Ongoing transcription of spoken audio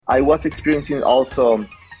I was experiencing also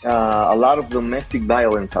a lot of domestic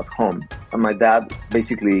violence at home. And my dad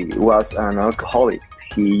basically was an alcoholic.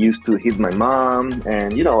 He used to hit my mom,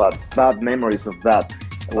 and bad memories of that.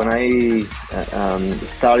 When I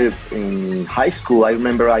started in high school, I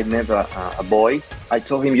remember I met a boy. I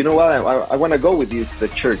told him, you know what, I want to go with you to the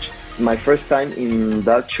church. My first time in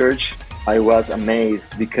that church, I was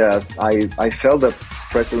amazed because I felt the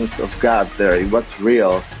presence of God there. It was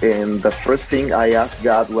real. And the first thing I asked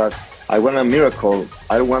God was, I want a miracle.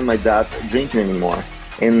 I don't want my dad drinking anymore.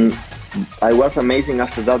 And I was amazing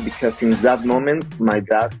after that because since that moment, my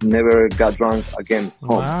dad never got drunk again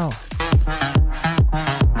home. Wow.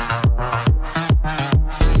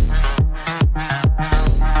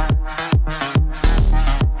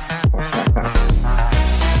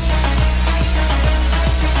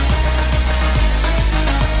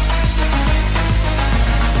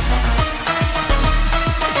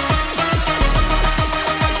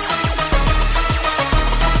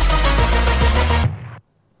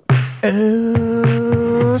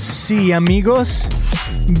 Sí, amigos.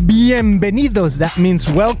 Bienvenidos. That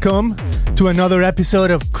means welcome to another episode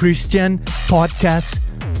of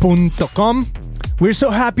ChristianPodcast.com. We're so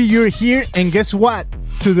happy you're here. And guess what?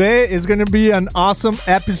 Today is going to be an awesome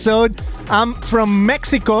episode. I'm from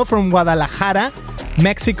Mexico, from Guadalajara,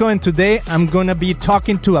 Mexico. And today I'm going to be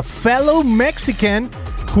talking to a fellow Mexican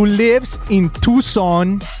who lives in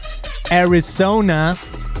Tucson, Arizona,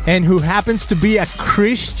 and who happens to be a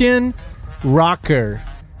Christian rocker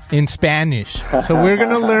in Spanish. So we're going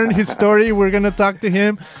to learn his story. We're going to talk to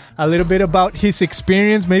him a little bit about his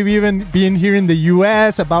experience, maybe even being here in the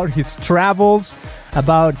U.S., about his travels,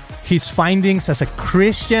 about his findings as a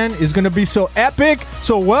Christian. It's going to be so epic.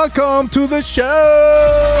 So welcome to the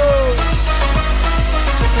show.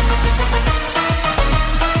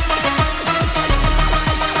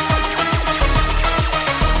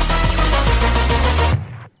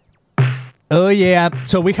 Oh, yeah.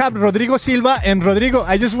 So we have Rodrigo Silva. And Rodrigo,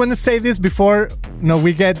 I just want to say this before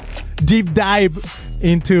we get deep dive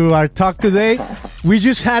into our talk today. We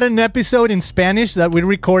just had an episode in Spanish that we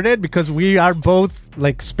recorded because we are both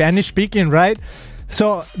like Spanish speaking, right?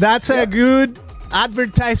 So that's a good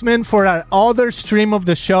advertisement for our other stream of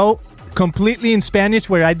the show, completely in Spanish,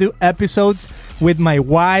 where I do episodes with my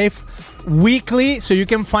wife weekly. So you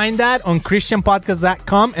can find that on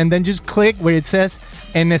ChristianPodcast.com and then just click where it says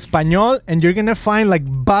En Español, and you're gonna find like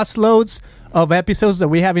busloads of episodes that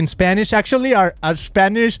we have in Spanish. Actually, our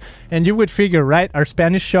Spanish, and you would figure, right? Our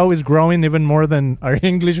Spanish show is growing even more than our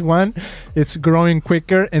English one. It's growing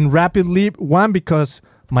quicker and rapidly. One, because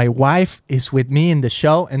my wife is with me in the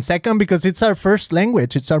show, and second, because it's our first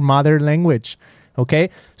language. It's our mother language. Okay?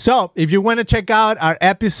 So, if you want to check out our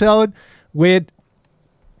episode with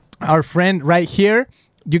our friend right here,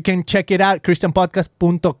 you can check it out,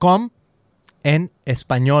 ChristianPodcast.com. En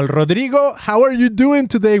español. Rodrigo, how are you doing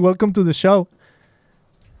today? Welcome to the show.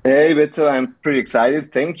 Hey, Beto, I'm pretty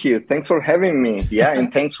excited. Thank you. Thanks for having me. Yeah,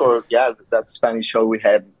 and thanks for that Spanish show we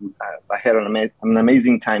had. I had an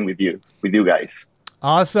amazing time with you guys.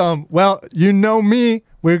 Awesome. Well, you know me.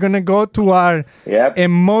 We're going to go to our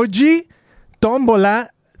emoji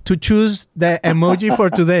tombola to choose the emoji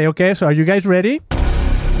for today. Okay, so are you guys ready?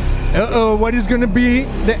 What is going to be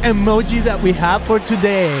the emoji that we have for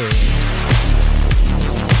today?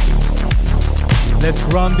 Let's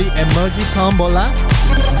run the emoji tombola.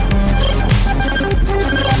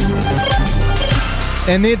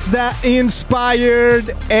 And it's the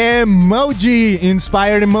inspired emoji.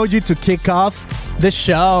 Inspired emoji to kick off the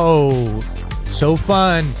show. So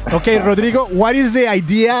fun. Okay, Rodrigo, what is the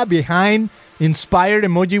idea behind inspired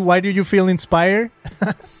emoji? Why do you feel inspired?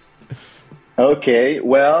 Okay,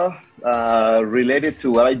 well, related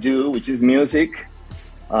to what I do, which is music.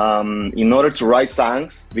 In order to write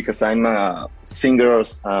songs, because I'm a singer or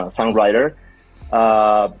songwriter,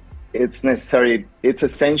 it's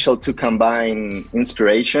essential to combine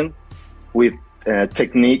inspiration with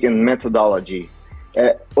technique and methodology.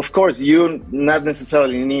 Of course, you not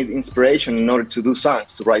necessarily need inspiration in order to do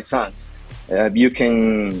songs, to write songs. You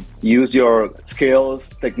can use your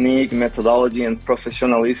skills, technique, methodology, and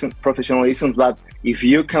professionalism, but if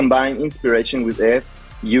you combine inspiration with it,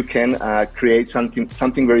 you can create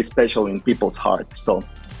something very special in people's hearts. So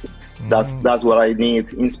that's what I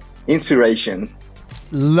need, inspiration.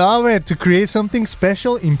 Love it, to create something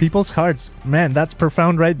special in people's hearts. Man, that's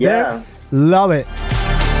profound right there. Love it.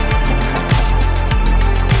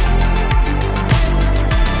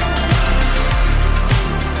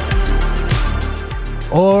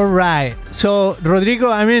 All right. So,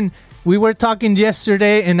 Rodrigo, I mean, we were talking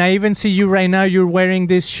yesterday, and I even see you right now. You're wearing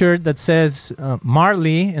this shirt that says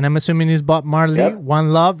Marley, and I'm assuming it's Bob Marley. Yep.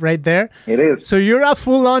 One Love, right there. It is. So you're a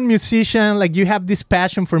full-on musician. Like, you have this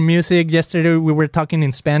passion for music. Yesterday we were talking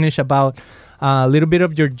in Spanish about a little bit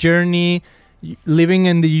of your journey living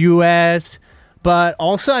in the U.S., but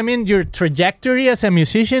also, I mean, your trajectory as a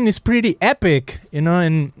musician is pretty epic, you know.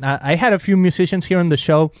 And I had a few musicians here on the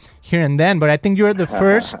show here and then, but I think you're the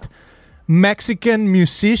first Mexican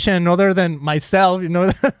musician, other than myself, you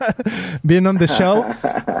know, being on the show,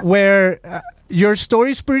 where your story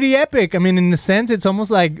is pretty epic. I mean, in a sense, it's almost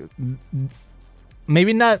like,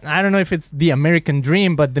 maybe not, I don't know if it's the American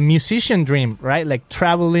dream, but the musician dream, right? Like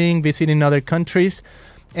traveling, visiting other countries.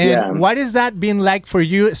 And what is that been like for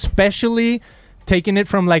you, especially taking it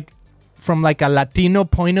from like a Latino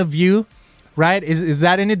point of view? Right? Is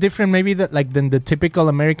that any different maybe than the typical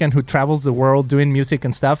American who travels the world doing music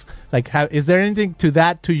and stuff? Like, is there anything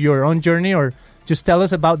to your own journey, or just tell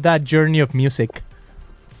us about that journey of music?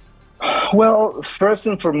 Well, first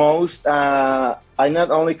and foremost, I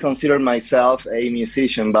not only consider myself a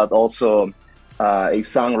musician, but also a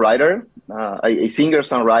songwriter, a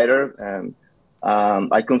singer-songwriter. And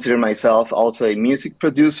I consider myself also a music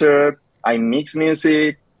producer. I mix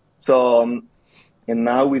music. So... and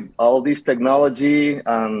now with all this technology,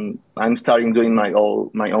 I'm starting doing my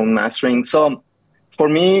own mastering. So for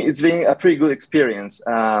me, it's been a pretty good experience.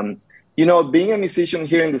 You know, being a musician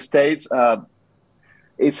here in the States,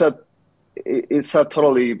 it's a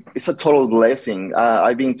total blessing.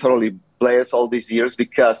 I've been totally blessed all these years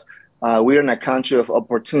because we're in a country of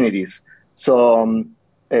opportunities. So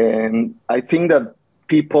and I think that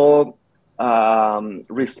people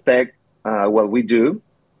respect what we do.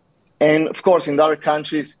 And of course, in other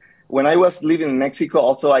countries, when I was living in Mexico,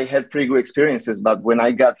 also I had pretty good experiences. But when I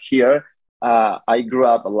got here, I grew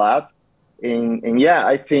up a lot. And yeah,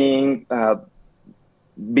 I think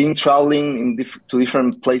being traveling to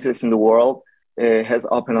different places in the world has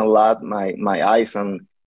opened a lot my eyes and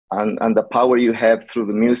the power you have through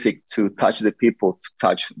the music to touch the people, to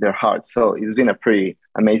touch their hearts. So it's been a pretty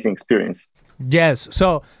amazing experience. Yes.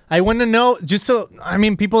 So I want to know,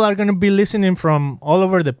 people are going to be listening from all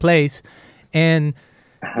over the place. And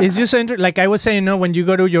it's just like I was saying, when you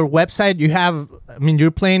go to your website,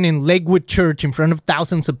 you're playing in Lakewood Church in front of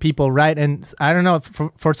thousands of people, right? And I don't know,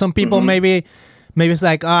 for some people, maybe it's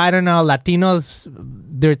like, I don't know, Latinos,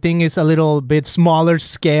 their thing is a little bit smaller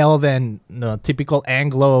scale than typical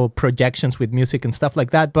Anglo projections with music and stuff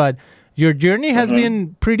like that. But your journey has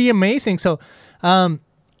been pretty amazing. So,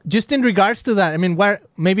 just in regards to that, I mean, what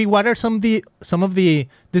are some of the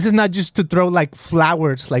this is not just to throw like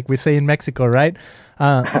flowers like we say in Mexico, right?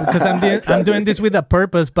 Because I'm doing this with a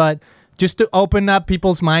purpose, but just to open up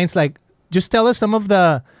people's minds, like, just tell us some of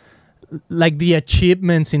the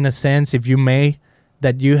achievements, in a sense, if you may,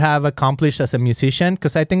 that you have accomplished as a musician,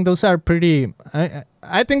 because I think those are pretty,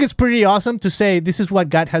 I think it's pretty awesome to say this is what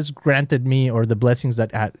God has granted me, or the blessings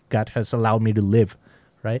that God has allowed me to live,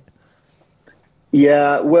 right?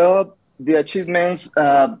 Yeah, well, the achievements,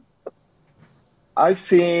 I've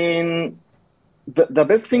seen, the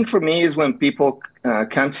best thing for me is when people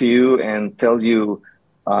come to you and tell you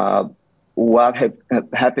what had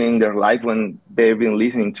happened in their life when they've been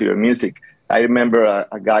listening to your music. I remember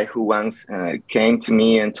a guy who once came to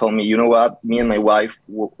me and told me, you know what, me and my wife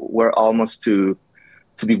were almost to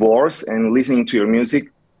divorce, and listening to your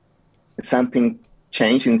music, something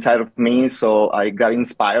changed inside of me. So I got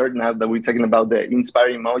inspired. Now that we're talking about the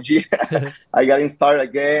inspiring emoji, I got inspired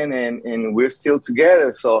again, and we're still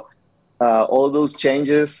together. So all those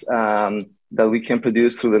changes that we can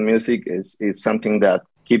produce through the music is something that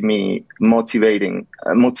keep me motivated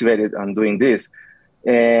on doing this.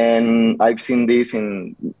 And I've seen this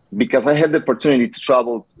because I had the opportunity to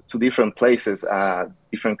travel to different places,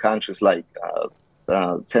 different countries like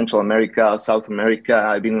Central America, South America.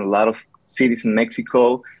 I've been in a lot of cities in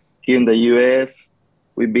Mexico, here in the US.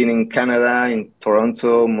 We've been in Canada, in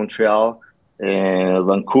Toronto, Montreal,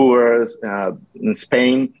 Vancouver, in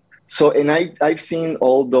Spain. So, and I've seen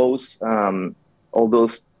all those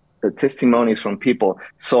testimonies from people.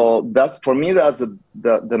 So that's, for me, that's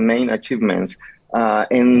the main achievements.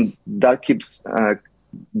 And that keeps,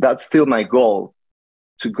 that's still my goal,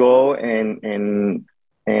 to go and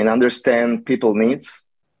understand people's needs.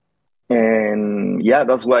 And yeah,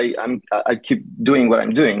 that's why I keep doing what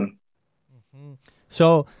I'm doing. Mm-hmm.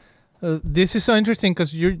 So this is so interesting,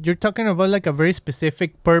 because you're talking about like a very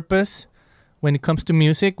specific purpose when it comes to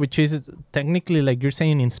music, which is technically, like you're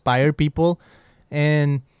saying, inspire people.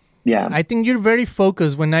 And Yeah. I think you're very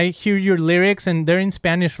focused when I hear your lyrics, and they're in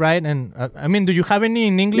Spanish, right? And I mean, do you have any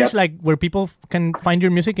in English, Yep. like where people can find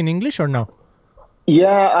your music in English, or no?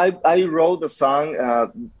 Yeah, I wrote the song,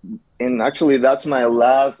 and actually that's my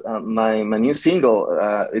last my new single.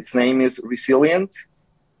 Its name is Resilient,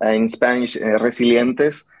 in Spanish,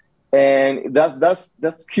 Resilientes, and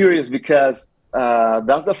that's curious because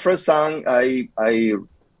that's the first song I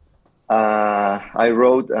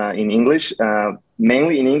wrote in English,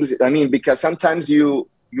 mainly in English. I mean, because sometimes you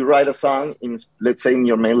write a song in, let's say, in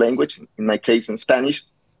your main language, in my case in Spanish,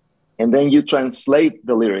 and then you translate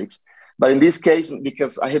the lyrics. But in this case,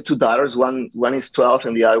 because I have two daughters, one is 12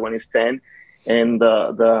 and the other one is 10, and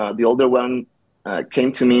the older one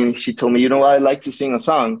came to me and she told me, you know, I like to sing a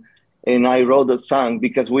song, and I wrote the song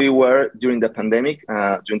because we were during the pandemic,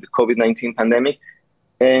 during the COVID-19 pandemic,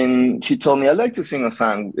 and she told me, I like to sing a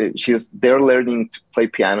song. They're learning to play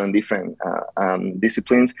piano in different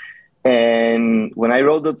disciplines, and when I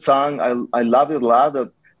wrote that song, I loved it a lot.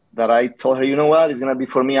 That I told her, you know what, it's gonna be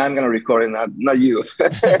for me. I'm gonna record it, not you.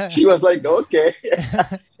 She was like, okay.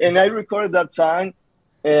 And I recorded that song,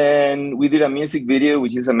 and we did a music video,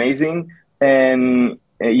 which is amazing. And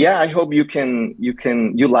yeah, I hope you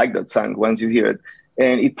like that song once you hear it.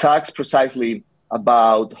 And it talks precisely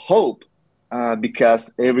about hope,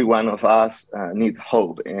 because every one of us need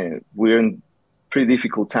hope, and we're in pretty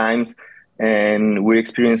difficult times, and we're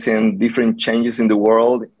experiencing different changes in the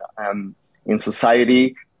world, in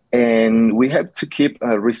society. And we have to keep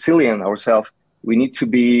resilient ourselves. We need to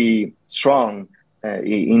be strong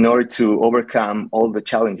in order to overcome all the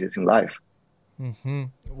challenges in life. Mm-hmm.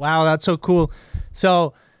 Wow, that's so cool.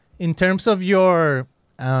 So, in terms of your,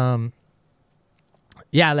 like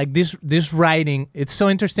this writing, it's so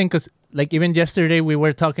interesting because, like, even yesterday we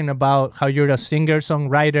were talking about how you're a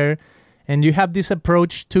singer-songwriter, and you have this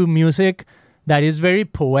approach to music that is very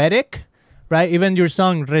poetic. Right, even your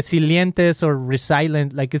song "Resilientes" or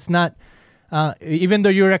 "Resilient," like it's not. Even though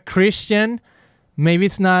you're a Christian, maybe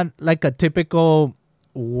it's not like a typical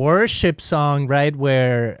worship song, right?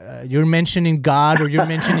 Where you're mentioning God or you're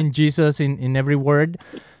mentioning Jesus in every word.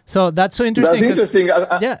 So that's so interesting. That's interesting.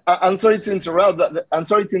 Yeah, I'm sorry to interrupt.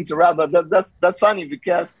 But that's funny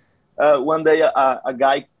because one day a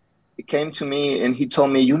guy came to me and he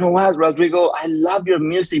told me, you know what, Rodrigo, I love your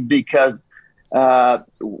music because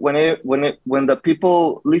when the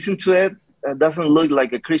people listen to it, it doesn't look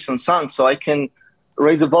like a Christian song, so I can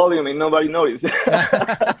raise the volume and nobody notices.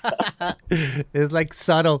 It's like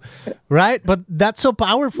subtle, right? But that's so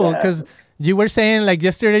powerful because you were saying, like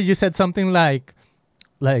yesterday, you said something like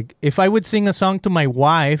if I would sing a song to my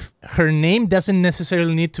wife, her name doesn't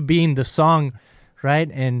necessarily need to be in the song, right?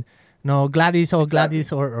 And no, Gladys or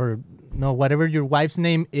Gladys or no, whatever your wife's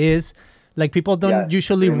name is, like people don't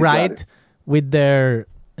usually write Gladys with their,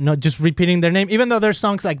 just repeating their name, even though there's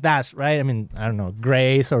songs like that, right? I mean, I don't know,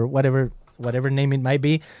 Grace or whatever name it might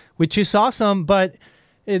be, which is awesome. But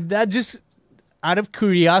that just out of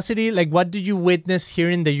curiosity, like what do you witness here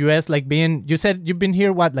in the U.S.? Like you said you've been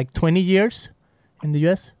here, what, like 20 years in the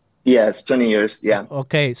U.S.? Yes, 20 years, yeah.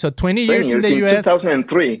 Okay, so 20 years in the U.S.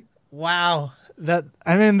 2003. Wow. That's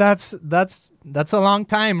a long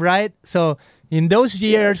time, right? So in those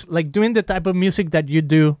years, like doing the type of music that you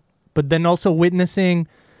do, but then also witnessing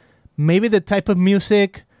maybe the type of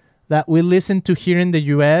music that we listen to here in the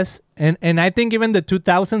U.S. And I think even the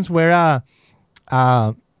 2000s were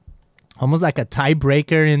almost like a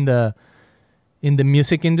tiebreaker in the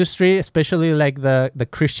music industry, especially like the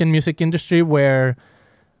Christian music industry, where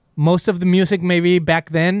most of the music maybe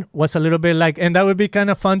back then was a little bit like, and that would be kind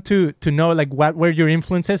of fun to know, like what were your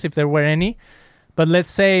influences, if there were any. But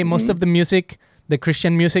let's say most of the music, the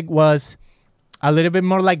Christian music, was a little bit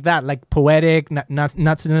more like that, like poetic, not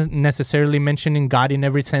necessarily mentioning God in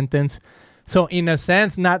every sentence. So in a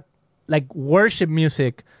sense, not like worship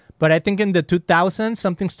music. But I think in the 2000s,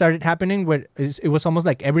 something started happening where it was almost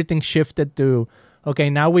like everything shifted to, okay,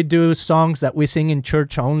 now we do songs that we sing in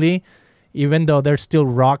church only, even though they're still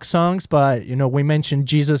rock songs. But, we mention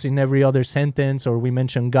Jesus in every other sentence, or we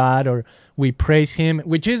mention God, or we praise him,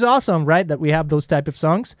 which is awesome, right? That we have those type of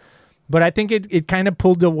songs. But I think it kind of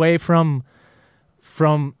pulled away from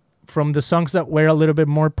the songs that were a little bit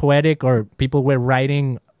more poetic, or people were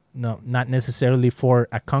writing, not necessarily for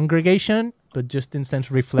a congregation, but just in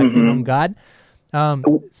sense reflecting on God.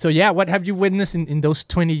 So yeah, what have you witnessed in those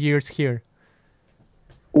 20 years here?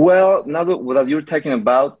 Well, now that you're talking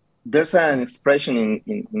about, there's an expression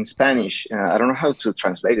in Spanish. I don't know how to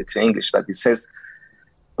translate it to English, but it says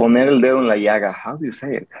 "poner el dedo en la llaga." How do you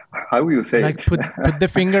say it? How will you say like it? put the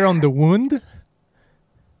finger on the wound?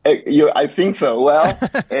 I think so. Well,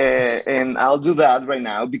 and I'll do that right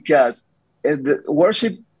now because the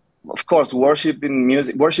worship, of course, worship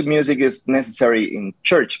music is necessary in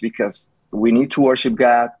church because we need to worship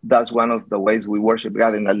God. That's one of the ways we worship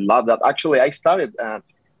God, and I love that. Actually, I started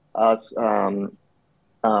as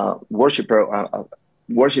worshiper,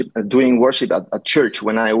 doing worship at church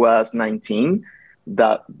when I was 19.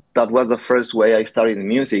 That was the first way I started in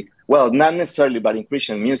music. Well, not necessarily, but in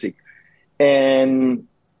Christian music. And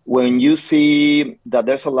when you see that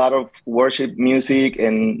there's a lot of worship music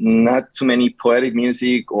and not too many poetic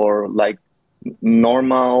music or like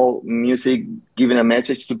normal music giving a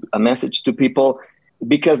message to people,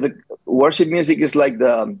 because the worship music is like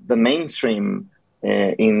the mainstream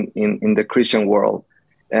in the Christian world.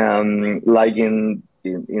 Like in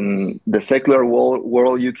the secular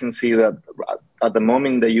world, you can see that at the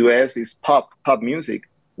moment in the US is pop music.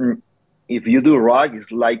 If you do rock,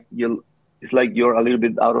 it's like you're a little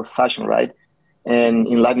bit out of fashion, right? And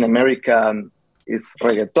in Latin America, it's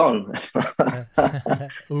reggaeton.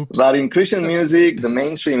 But in Christian music, the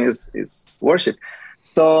mainstream is worship.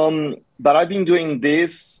 So, but I've been doing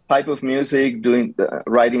this type of music,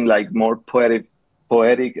 writing like more poetic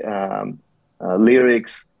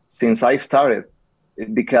lyrics since I started.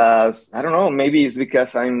 Because I don't know, maybe it's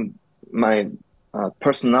because my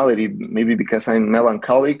personality, maybe because I'm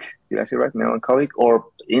melancholic. Did I say right? Melancholic or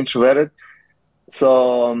introverted.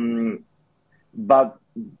 So, but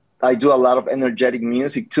I do a lot of energetic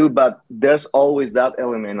music too, but there's always that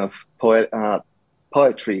element of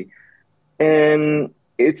poetry. And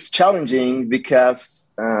it's challenging because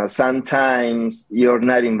sometimes you're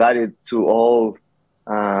not invited to all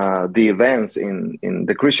the events in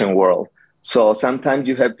the Christian world. So sometimes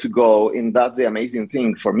you have to go, and that's the amazing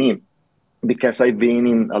thing for me, because I've been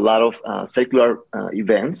in a lot of secular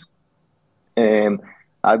events. And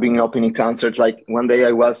I've been opening concerts. Like one day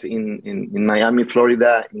I was in Miami,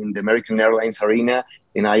 Florida, in the American Airlines Arena,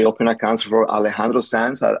 and I opened a concert for Alejandro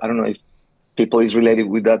Sanz. I don't know if people is related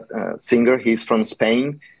with that singer. He's from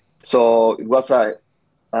Spain. So it was a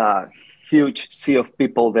huge sea of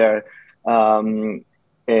people there. And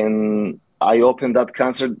I opened that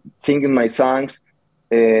concert singing my songs,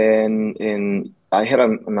 and I had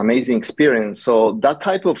an amazing experience. So that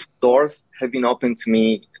type of doors have been open to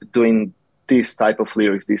me doing this type of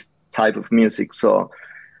lyrics, this type of music. So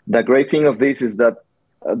the great thing of this is that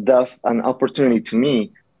there's an opportunity to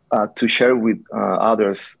me to share with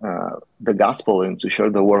others the gospel and to share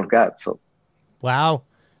the word of God. So, wow,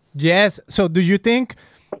 yes. So, do you think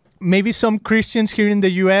maybe some Christians here in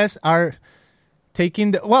the U.S. are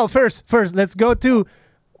taking the first let's go to,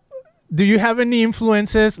 do you have any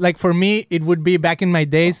influences? Like for me, it would be back in my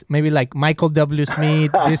days, maybe like Michael W.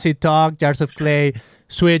 Smith, DC Talk, Jars of Clay,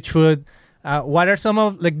 Switchfoot. What are some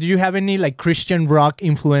of, like, do you have any like Christian rock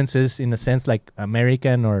influences in a sense, like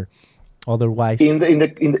American or otherwise? In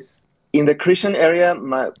the Christian area,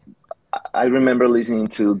 I remember listening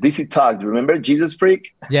to DC Talk. Do you remember Jesus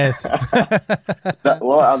Freak? Yes.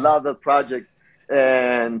 Well, I love that project.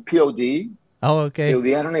 And POD. Oh, okay. POD,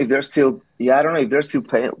 I don't know if they're still. Yeah, I don't know if they're still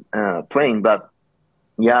playing, but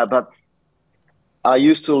yeah. But I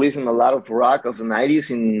used to listen a lot of rock of the '90s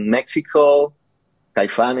in Mexico.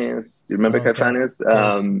 Caifanes. Do you remember Caifanes?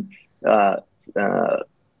 Yes.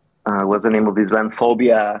 What's the name of this band?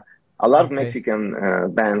 Phobia. A lot of Mexican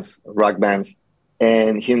bands, rock bands,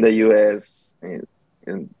 and here in the US,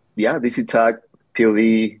 and yeah, DC Talk,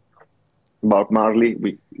 POD, Bob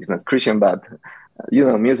Marley. He's not Christian, but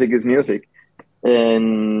music is music.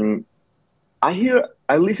 And I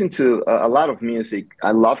listen to a lot of music. I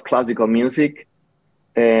love classical music,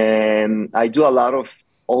 and I do a lot of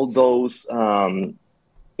all those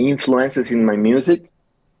influences in my music.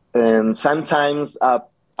 And sometimes I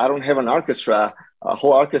don't have a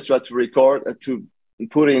whole orchestra to record, to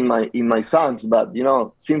put in my songs, but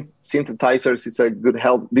synthesizers is a good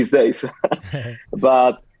help these days.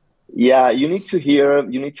 But yeah, you need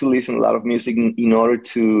to listen a lot of music in order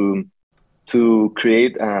to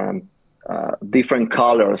create different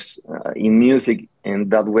colors in music, and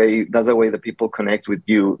that's the way that people connect with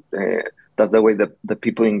you. That's the way that the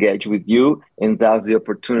people engage with you, and that's the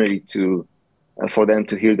opportunity for them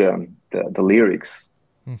to hear the lyrics.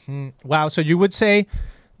 Mm-hmm. Wow! So you would say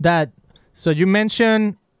that? So you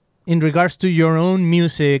mentioned in regards to your own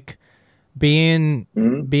music being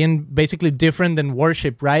basically different than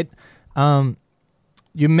worship, right?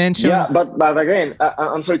 You mentioned, yeah, but again,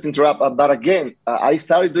 I'm sorry to interrupt, but again, I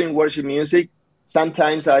started doing worship music.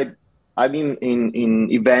 Sometimes I've been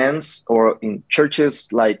in events or in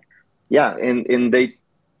churches, like, yeah, and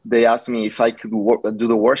they asked me if I could do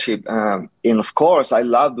the worship, and of course I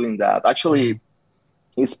love doing that. Actually,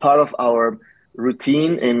 it's part of our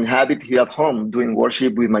routine and habit here at home, doing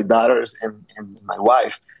worship with my daughters and my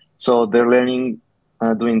wife. So they're learning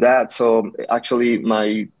doing that. So actually,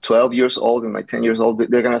 my 12 years old and my 10 years old,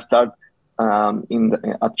 they're gonna start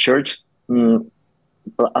at church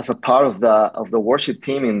as a part of the worship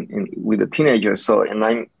team with the teenagers. So, and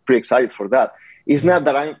I'm pretty excited for that. It's not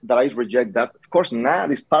that I reject that. Of course not.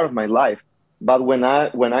 It's part of my life. But when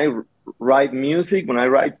I write music, when I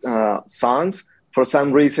write songs, for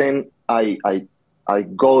some reason I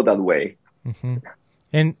go that way. Mm-hmm.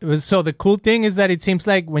 And so the cool thing is that it seems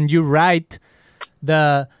like when you write,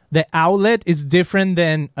 the outlet is different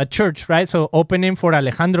than a church, right? So opening for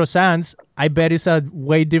Alejandro Sanz, I bet it's a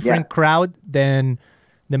way different crowd than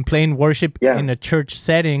playing worship in a church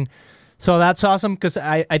setting. So that's awesome, because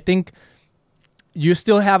I think you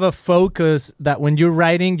still have a focus that when you're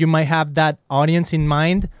writing, you might have that audience in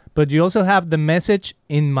mind, but you also have the message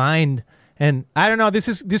in mind. And I don't know,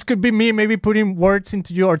 this could be me maybe putting words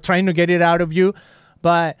into you or trying to get it out of you,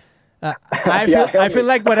 but I feel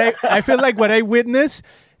like what I witness,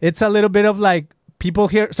 it's a little bit of like people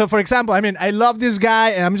here. So for example, I mean, I love this guy,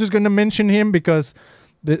 and I'm just going to mention him because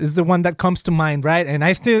this is the one that comes to mind, right? And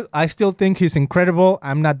I still think he's incredible.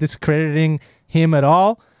 I'm not discrediting him at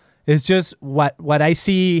all. It's just what I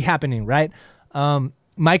see happening, right?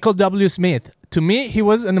 Michael W. Smith. To me, he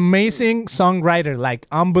was an amazing songwriter, like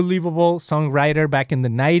unbelievable songwriter back in the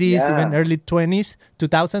 90s, even early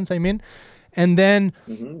 2000s, I mean. And then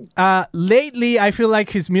lately, I feel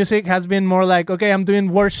like his music has been more like, okay, I'm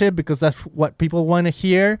doing worship because that's what people want to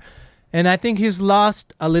hear. And I think he's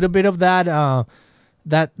lost a little bit of that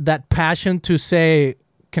that passion to say,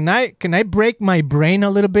 can I break my brain a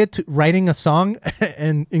little bit to writing a song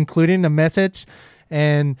and including a message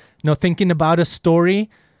and thinking about a story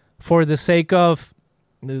for the sake of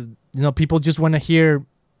people just want to hear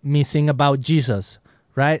me sing about Jesus,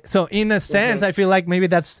 right? So in a sense, I feel like maybe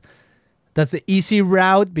that's the easy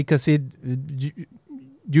route because you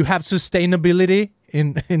have sustainability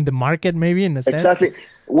in the market, maybe in a sense. Exactly.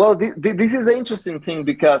 Well, this is an interesting thing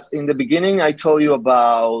because in the beginning I told you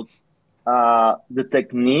about the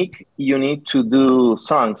technique you need to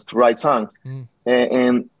write songs.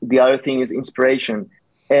 And the other thing is inspiration.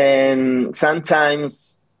 And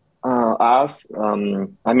sometimes I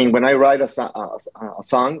mean, when I write a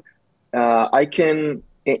song, I can,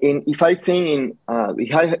 if I think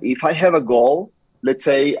if I have a goal, let's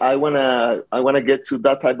say I wanna get to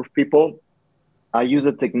that type of people, I use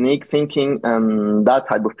a technique thinking and that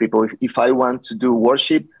type of people. If I want to do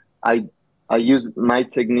worship, I use my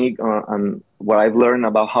technique and what I've learned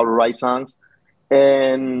about how to write songs,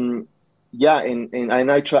 and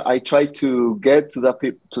I try to get to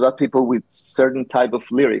that people with certain type of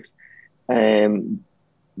lyrics,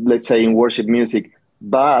 let's say in worship music.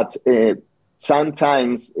 But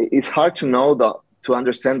sometimes it's hard to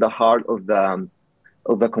understand the heart of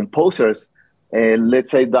the composers.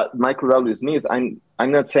 Let's say that Michael W. Smith. I'm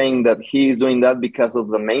not saying that he is doing that because of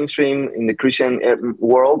the mainstream in the Christian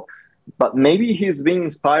world, but maybe he's being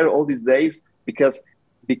inspired all these days because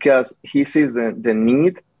he sees the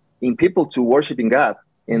need in people to worship in God,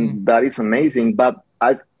 and that is amazing. But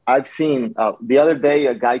I've seen the other day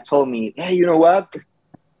a guy told me, "Hey, you know what?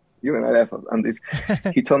 You're gonna laugh on this."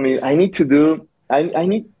 He told me, "I need to do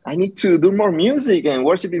more music and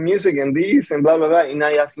worshiping music and this and blah blah blah." And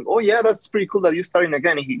I asked him, "Oh yeah, that's pretty cool that you're starting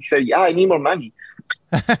again." And he said, "Yeah, I need more money."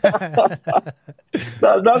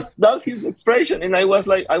 that's his expression, and I was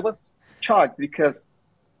shocked because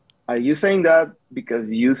are you saying that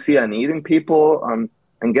because you see a need in people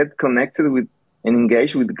and get connected with and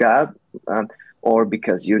engage with God, or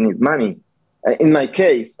because you need money? In my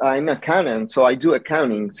case, I'm an accountant, so I do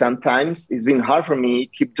accounting. Sometimes it's been hard for me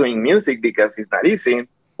to keep doing music because it's not easy.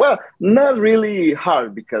 Well, not really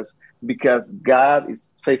hard because God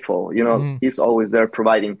is faithful. He's always there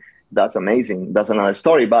providing. That's amazing. That's another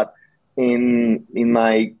story. But in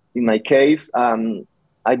my case,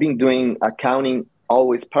 I've been doing accounting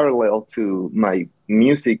always parallel to my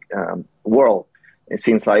music world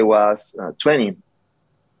since I was 20.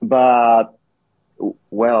 But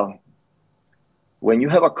well, when you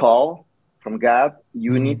have a call from God,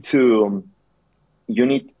 you're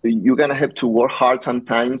gonna have to work hard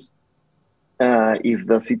sometimes if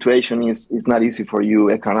the situation is not easy for you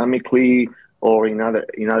economically or in other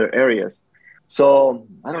areas. So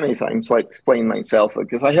I don't know if I'm explaining myself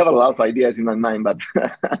because I have a lot of ideas in my mind, but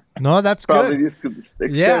no, that's probably good. This could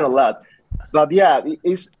extend a lot. But yeah,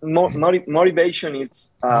 it's motivation.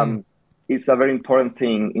 It's a very important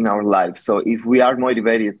thing in our lives. So if we are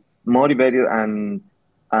motivated and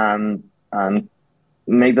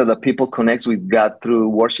make that the people connect with God through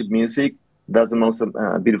worship music, That's the most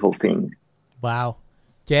beautiful thing. Wow.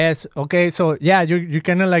 Yes. Okay. So yeah, you're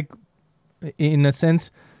kind of like, in a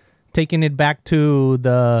sense, taking it back to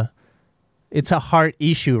it's a heart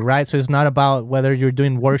issue, right? So it's not about whether you're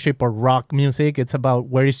doing worship or rock music. It's about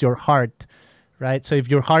where is your heart, right? So if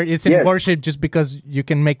your heart is in Yes. worship just because you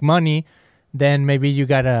can make money, then maybe you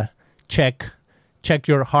gotta check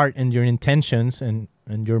your heart and your intentions and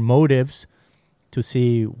your motives to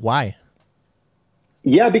see why.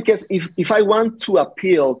 Yeah, because if I want to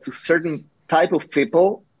appeal to certain type of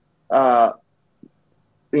people, uh,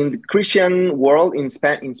 in the Christian world, in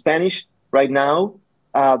Spanish right now,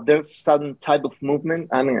 there's some type of movement.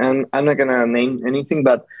 I mean, I'm not gonna name anything,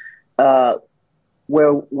 but uh,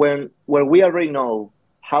 where we already know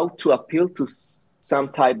how to appeal to some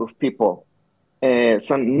type of people,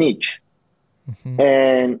 some niche, Mm-hmm.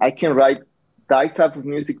 and I can write that type of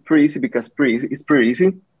music pretty easy because it's pretty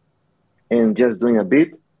easy, and just doing a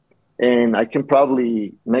beat, and I can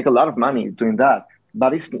probably make a lot of money doing that.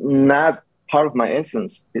 But it's not part of my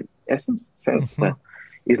essence. Sense. Mm-hmm. Well,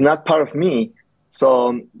 it's not part of me.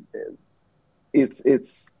 So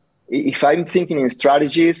it's if I'm thinking in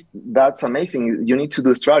strategies, that's amazing. You need to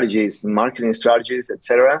do strategies, marketing strategies,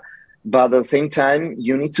 etc. But at the same time,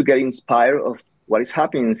 you need to get inspired of what is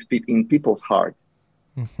happening in people's heart.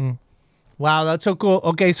 Mm-hmm. Wow, that's so cool.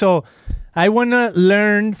 Okay, so I want to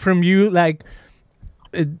learn from you, like,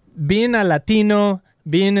 uh, being a Latino,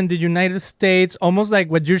 being in the United States, almost like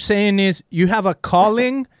what you're saying is you have a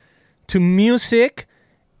calling to music,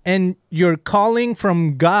 and you're calling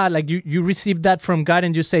from God. Like you receive that from God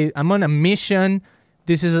and you say, I'm on a mission.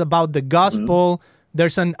 This is about the Mhm. gospel.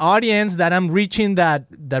 There's an audience that I'm reaching that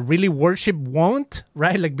really worship won't,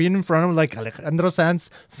 right? Like being in front of like Alejandro Sanz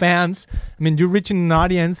fans. I mean, you're reaching an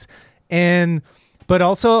audience, and but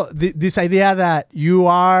also this idea that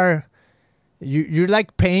you're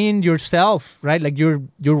like paying yourself, right? Like you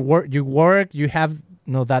work, you have,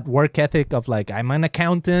 that work ethic of like, I'm an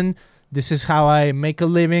accountant. This is how I make a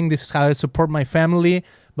living. This is how I support my family.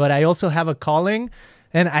 But I also have a calling,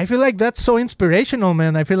 and I feel like that's so inspirational,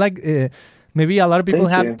 man. I feel like maybe a lot of people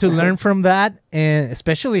Thank have you. to learn from that, and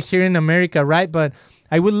especially here in America, right? But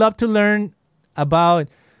I would love to learn about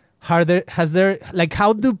how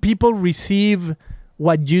do people receive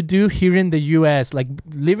what you do here in the US, like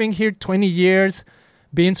living here 20 years,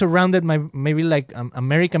 being surrounded by maybe like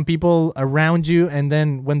American people around you, and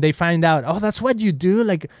then when they find out, oh, that's what you do,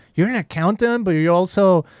 like you're an accountant, but you're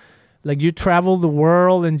also like, you travel the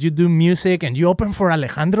world and you do music and you open for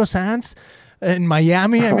Alejandro Sanz in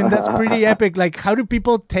Miami. I mean, that's pretty epic. Like, how do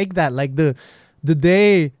people take that? Like,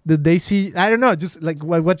 they see? I don't know. Just like,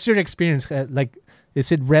 what's your experience? Like,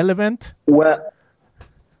 is it relevant?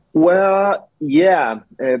 Well, yeah,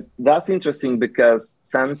 that's interesting because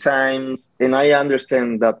sometimes, and I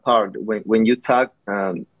understand that part when you talk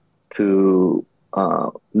to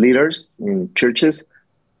leaders in churches.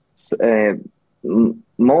 Uh,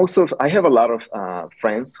 I have a lot of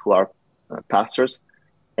friends who are pastors,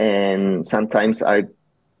 and sometimes I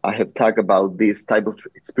have talked about these type of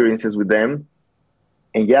experiences with them,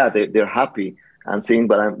 and yeah, they're happy and seeing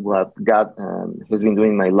what God has been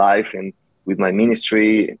doing in my life and with my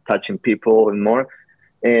ministry, touching people and more.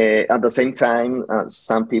 At the same time,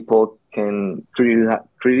 some people can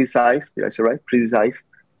criticize. Did I say right? Criticize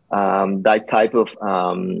that type of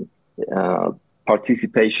uh,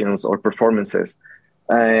 participations or performances.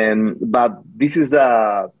 But this is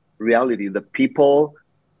the reality. The people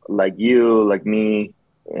like you, like me,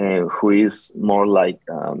 who is more like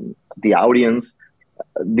the audience,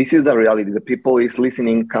 this is the reality. The people is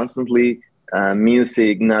listening constantly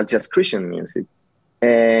music, not just Christian music,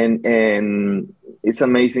 and it's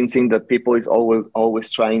amazing thing that people is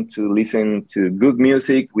always trying to listen to good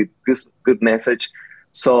music with good message.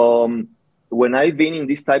 So when I've been in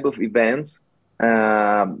this type of events,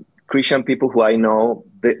 Christian people who I know,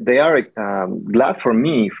 they are glad for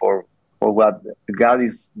me for what God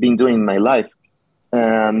is been doing in my life.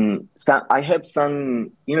 So I have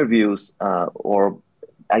some interviews or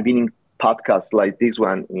I've been in podcasts like this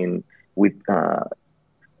one with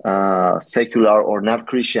secular or not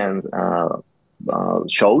Christians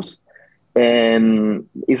shows, and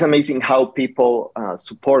it's amazing how people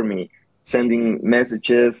support me, sending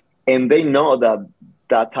messages, and they know that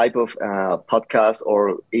that type of podcasts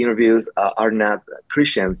or interviews are not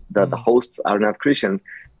Christians, that the Mm. hosts are not Christians,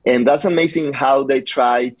 and that's amazing how they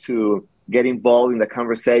try to get involved in the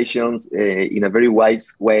conversations in a very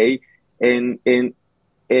wise way, and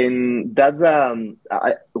that's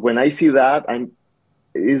when I see that,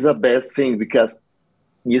 is the best thing because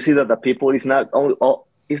you see that the people is not only,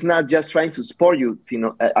 it's not just trying to support you.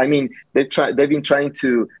 I mean, they've been trying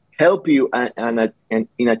to help you and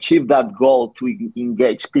achieve that goal to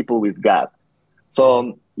engage people with God.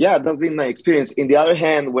 So yeah, that's been my experience. In the other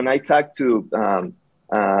hand, when I talk to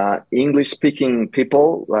English-speaking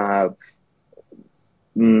people,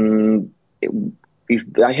 if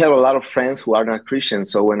I have a lot of friends who are not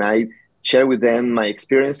Christians, so when I share with them my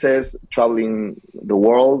experiences traveling the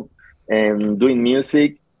world and doing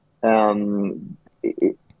music,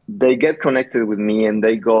 they get connected with me and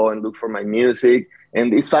they go and look for my music.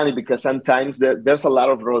 And it's funny because sometimes there's a lot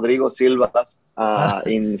of Rodrigo Silvas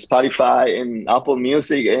in Spotify and Apple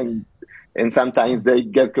Music, and sometimes they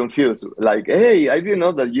get confused. Like, hey, I didn't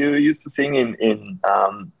know that you used to sing in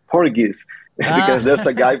Portuguese. Because there's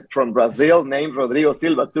a guy from Brazil named Rodrigo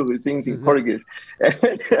Silva too who sings in Portuguese.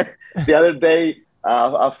 The other day,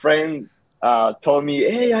 a friend told me,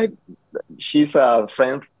 "Hey, she's a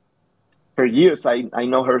friend for years. I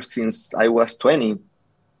know her since I was 20.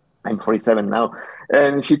 I'm 47 now."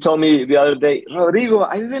 And she told me the other day, "Rodrigo,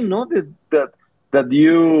 I didn't know that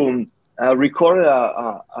you recorded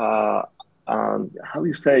how do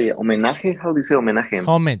you say homenaje? How do you say homenaje?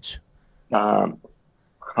 Homage.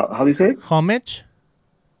 How do you say? Homage?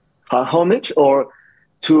 Homage or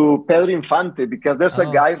to Pedro Infante, because there's a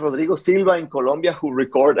guy, Rodrigo Silva, in Colombia who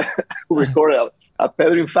recorded a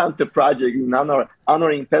Pedro Infante project in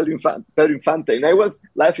honoring Pedro Infante. And I was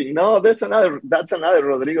laughing, no, that's another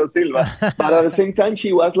Rodrigo Silva. But at the same time,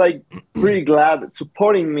 she was like pretty glad,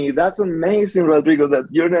 supporting me. That's amazing, Rodrigo, that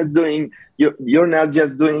you're not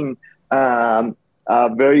just doing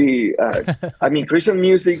very Christian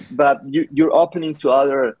music, but you're opening to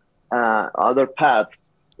other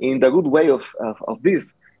paths in the good way of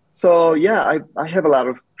this. So yeah, I have a lot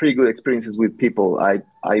of pretty good experiences with people. I've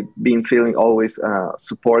been feeling always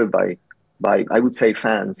supported by I would say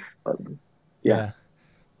fans. But, yeah,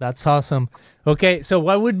 that's awesome. Okay, so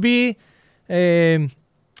what would be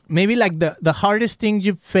maybe like the hardest thing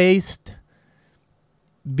you've faced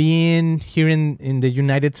being here in the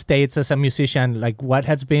United States as a musician? Like, what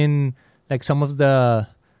has been like some of the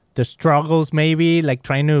struggles, maybe like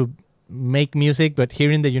trying to make music, but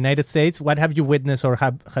here in the United States, what have you witnessed, or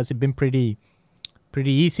has it been pretty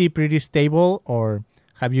easy, pretty stable, or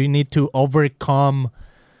have you need to overcome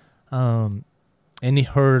any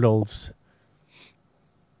hurdles?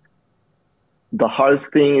 The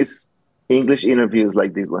hardest thing is English interviews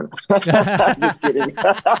like this one. Just kidding.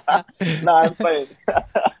 No, I'm playing.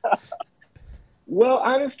 Well,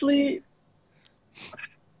 honestly,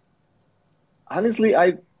 I've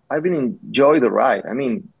been enjoying the ride. I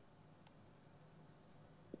mean,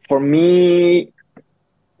 for me,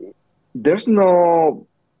 there's no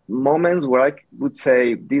moments where I would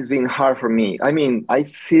say this been hard for me. I mean, I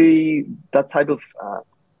see that type of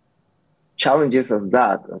challenges as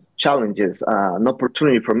challenges, an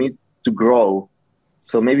opportunity for me to grow.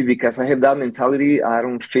 So maybe because I have that mentality, I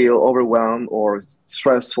don't feel overwhelmed or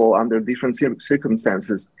stressful under different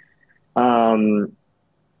circumstances. Well,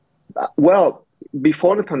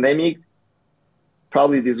 before the pandemic,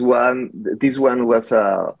 probably this one was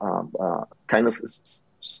a kind of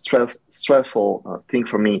stressful thing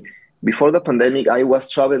for me. Before the pandemic, I was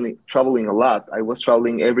traveling a lot. I was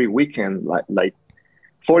traveling every weekend, like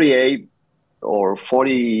 48 or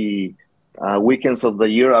 40 weekends of the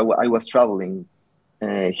year. I was traveling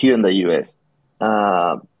here in the U.S.,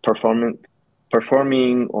 performing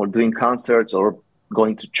or doing concerts or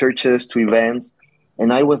going to churches, to events,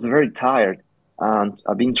 and I was very tired.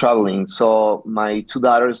 I've been traveling, so my two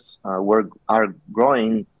daughters are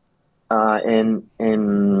growing, and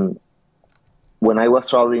when I was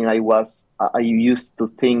traveling, I used to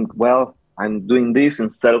think, well, I'm doing this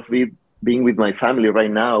instead of being with my family right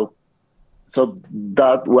now. So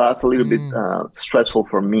that was a little bit stressful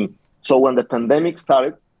for me. So when the pandemic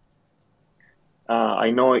started, I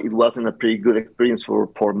know it wasn't a pretty good experience for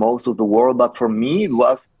most of the world, but for me, it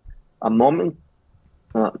was a moment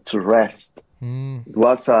to rest. It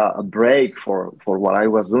was a break for what I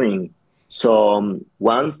was doing. So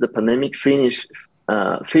once the pandemic finished,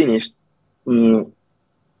 there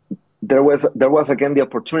was again the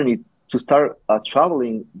opportunity to start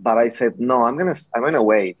traveling. But I said, no, I'm gonna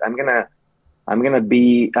wait. I'm gonna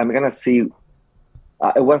see.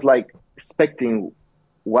 I was like expecting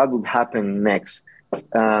what would happen next.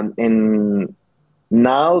 And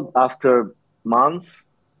now, after months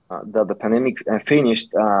that the pandemic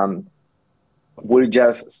finished, we're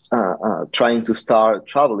just trying to start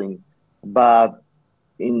traveling. But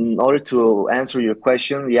in order to answer your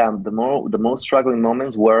question, yeah, the most struggling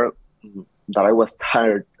moments were that I was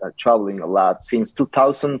tired traveling a lot since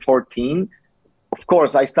 2014. Of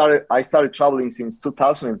course, I started traveling since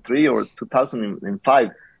 2003 or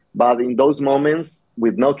 2005, But in those moments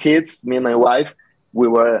with no kids, me and my wife, we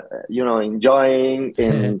were, enjoying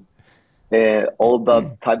and all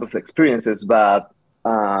that type of experiences. But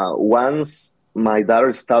once my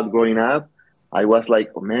daughter started growing up, I was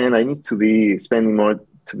like, oh man, I need to be spending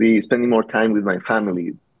more time with my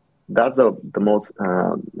family. That's the most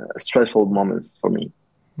stressful moments for me.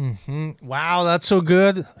 Wow, that's so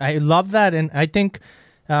good. I love that, and I think,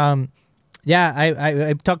 yeah,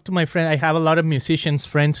 I've talked to my friend. I have a lot of musicians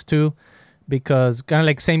friends too, because kind of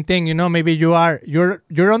like same thing. Maybe you're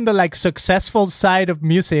on the like successful side of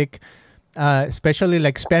music, especially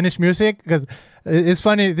like Spanish music. Because it's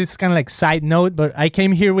funny. This is kind of like side note, but I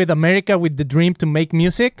came here with America with the dream to make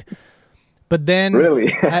music. But then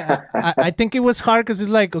Really? I think it was hard because it's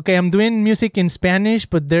like, okay, I'm doing music in Spanish,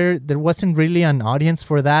 but there wasn't really an audience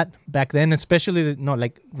for that back then, especially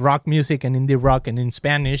like rock music and indie rock and in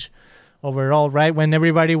Spanish overall, right? When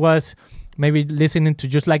everybody was maybe listening to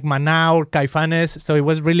just like Maná or Caifanes, so it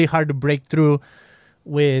was really hard to break through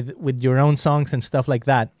with your own songs and stuff like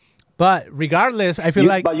that. But regardless, I feel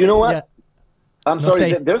like... But you know what? Yeah, I'm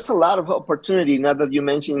sorry, there's a lot of opportunity now that you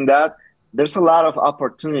mentioned that. There's a lot of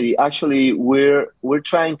opportunity. Actually, we're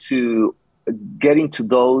trying to get into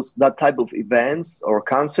that type of events or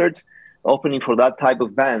concerts, opening for that type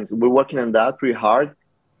of bands. We're working on that pretty hard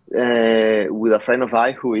with a friend of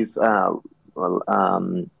mine who is a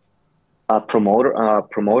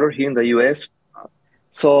promoter here in the US.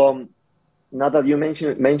 So now that you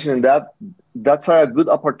mentioning that, that's a good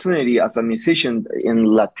opportunity as a musician in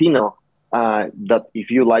Latino. That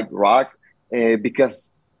if you like rock,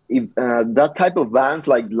 because that type of bands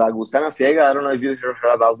like La Gusana Ciega, I don't know if you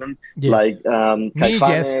heard about them, yes. like Caifanes,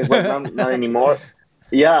 yes. well, not anymore.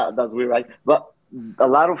 Yeah, that's weird, right? But a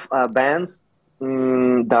lot of bands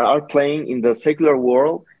that are playing in the secular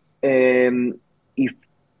world, if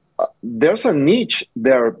there's a niche,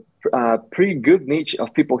 there are pretty good niche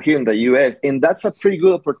of people here in the US, and that's a pretty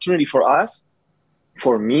good opportunity for us,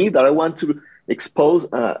 for me, that I want to expose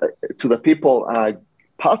to the people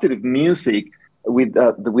positive music with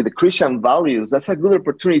the Christian values. That's a good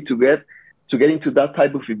opportunity to get into that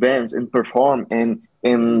type of events and perform, and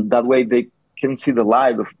that way they can see the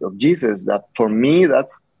light of Jesus. That for me,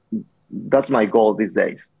 that's my goal these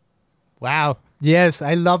days. Wow. Yes,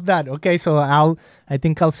 I love that. Okay, so I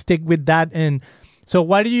think I'll stick with that. And so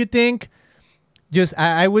what do you think? Just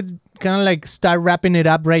I would kind of like start wrapping it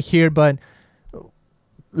up right here, but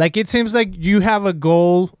like it seems like you have a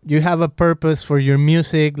goal, you have a purpose for your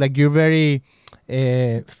music, like you're very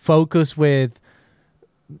focused with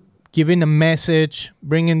giving a message,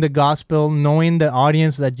 bringing the gospel, knowing the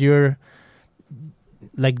audience that you're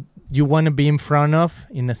like you want to be in front of,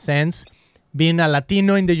 in a sense. Being a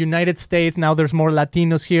Latino in the United States, now there's more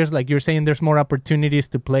Latinos here. Like you're saying, there's more opportunities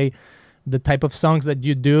to play the type of songs that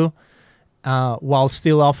you do, while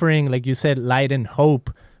still offering, like you said, light and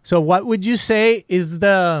hope. So what would you say is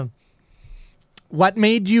what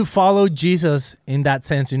made you follow Jesus in that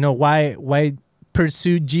sense? Why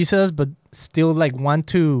pursue Jesus, but still like want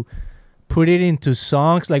to put it into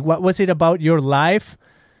songs? Like what was it about your life,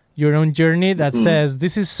 your own journey that says,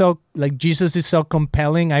 this is so, like Jesus is so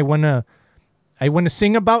compelling. I want to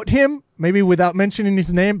sing about him, maybe without mentioning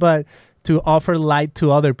his name, but to offer light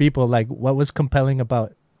to other people. Like what was compelling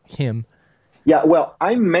about him? Yeah, well,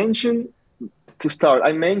 I mentioned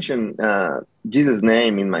Jesus'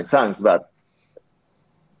 name in my songs, but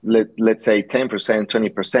let's say 10%,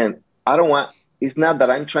 20%. It's not that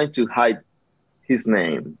I'm trying to hide his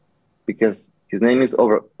name, because his name is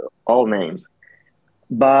over all names.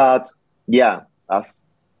 But yeah, as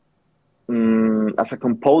a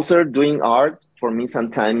composer doing art, for me,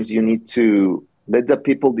 sometimes you need to let the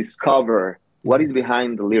people discover what is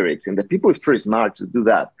behind the lyrics, and the people is pretty smart to do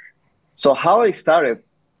that. So how I started,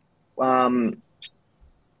 in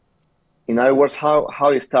other words, how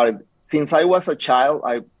I started, since I was a child,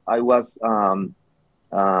 I was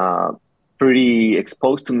pretty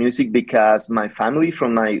exposed to music, because my family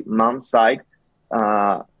from my mom's side,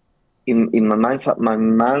 in my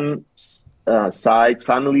mom's side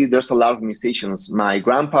family, there's a lot of musicians. My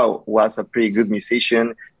grandpa was a pretty good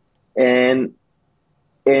musician, and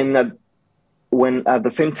when at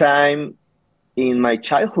the same time in my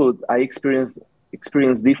childhood, I experienced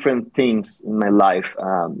different things in my life.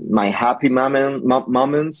 My happy moments,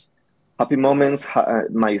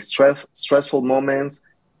 my stressful moments,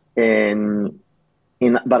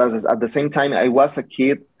 but at the same time, I was a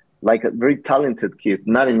kid, like a very talented kid.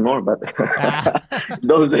 Not anymore, but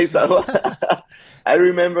those days I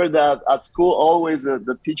remember that at school, always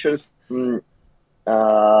the teachers,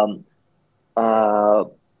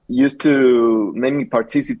 used to make me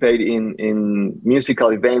participate in musical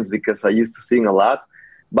events because I used to sing a lot.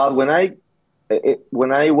 But when I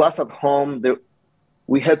was at home,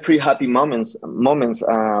 we had pretty happy moments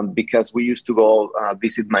because we used to go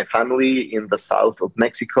visit my family in the south of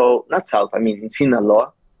Mexico. Not south, I mean in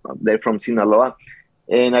Sinaloa. They're from Sinaloa,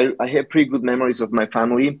 and I have pretty good memories of my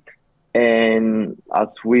family. And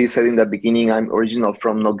as we said in the beginning, I'm original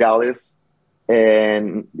from Nogales,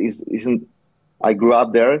 and isn't I grew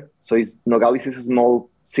up there. So Nogales is a small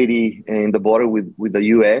city in the border with the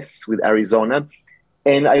U.S. with Arizona,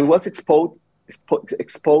 and I was exposed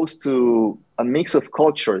to a mix of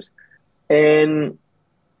cultures, and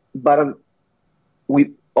but with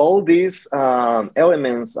all these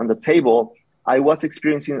elements on the table, I was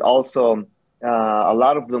experiencing also a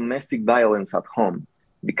lot of domestic violence at home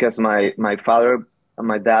because my father and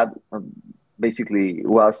my dad basically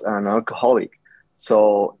was an alcoholic.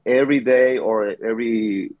 So every day or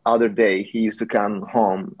every other day, he used to come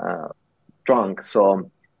home drunk.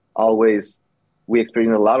 So always we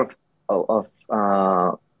experienced a lot of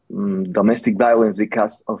domestic violence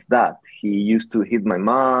because of that. He used to hit my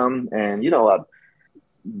mom, and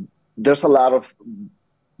there's a lot of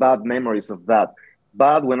bad memories of that.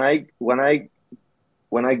 But when I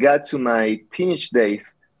got to my teenage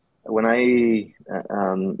days, when I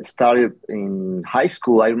started in high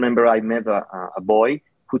school, I remember I met a boy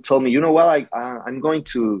who told me, you know what, I'm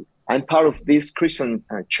part of this Christian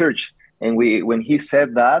church. And when he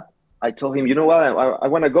said that, I told him, you know what, I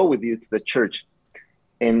want to go with you to the church.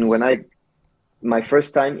 And my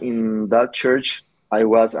first time in that church, I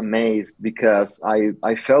was amazed because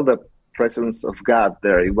I felt the presence of God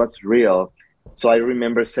there. It was real. So I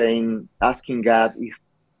remember asking God if,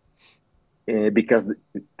 because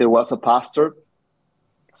there was a pastor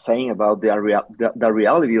saying about the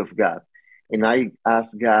reality of God. And I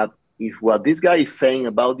asked God, if what this guy is saying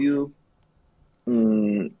about you,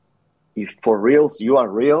 if for real you are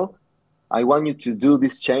real, I want you to do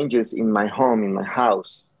these changes in my home, in my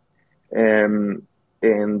house. And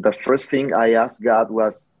the first thing I asked God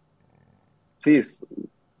was, please,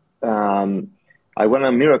 I want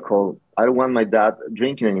a miracle. I don't want my dad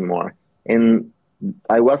drinking anymore. And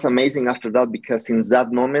I was amazing after that because since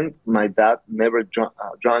that moment, my dad never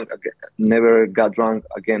never got drunk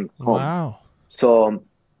again home. Wow. So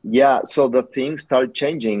yeah, so the things started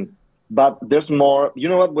changing. But there's more. You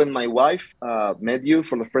know what? When my wife met you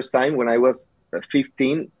for the first time when I was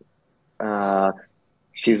 15,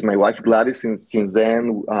 she's my wife Gladys. Since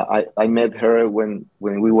then, I met her when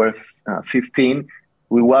we were 15.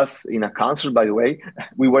 We was in a concert, by the way.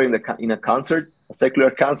 We were in a concert, a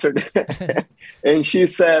secular concert, and she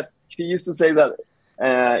used to say that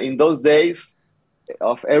in those days,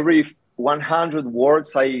 of every 100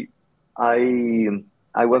 words I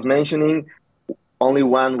was mentioning, only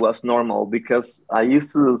one was normal because I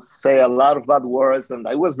used to say a lot of bad words and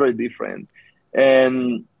I was very different.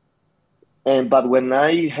 But when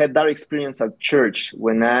I had that experience at church,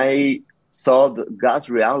 when I saw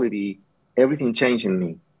God's reality, everything changed in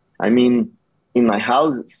me. I mean, in my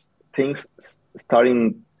house, things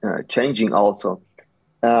starting changing also.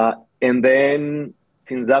 And then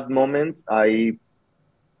since that moment, I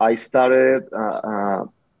started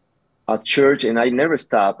at church, and I never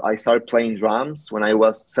stopped. I started playing drums when I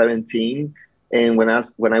was 17, and when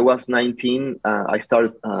I was 19, I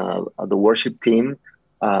started the worship team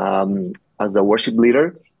as the worship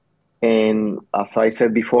leader. And as I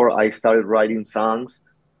said before, I started writing songs,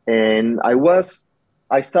 and I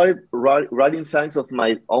started writing songs of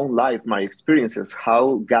my own life, my experiences,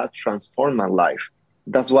 how God transformed my life.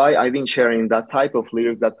 That's why I've been sharing that type of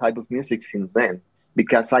lyrics, that type of music since then,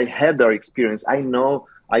 because I had that experience. I know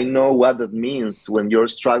what that means when you're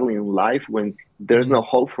struggling in life, when there's no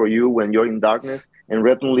hope for you, when you're in darkness, and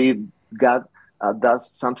rapidly God does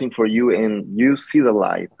something for you, and you see the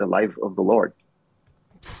light of the Lord.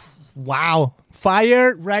 Wow.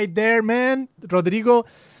 Fire right there, man. Rodrigo,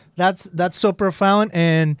 that's so profound.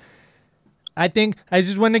 And I think I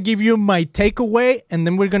just want to give you my takeaway, and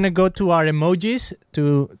then we're going to go to our emojis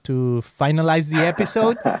to finalize the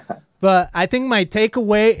episode. But I think my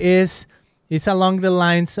takeaway is along the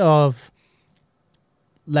lines of,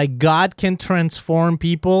 like, God can transform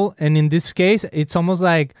people. And in this case, it's almost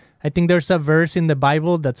like, I think there's a verse in the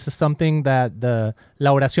Bible that's something that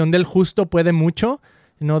la oración del justo puede mucho.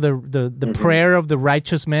 You know, the prayer of the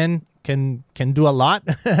righteous man can do a lot,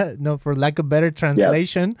 for lack of better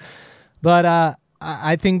translation. Yeah. But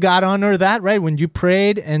I think God honored that, right? When you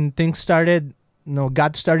prayed and things started,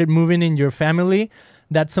 God started moving in your family.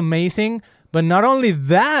 That's amazing. But not only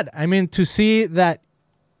that, I mean, to see that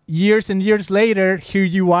years and years later, here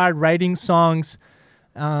you are writing songs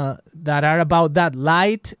that are about that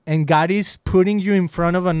light, and God is putting you in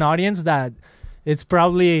front of an audience that it's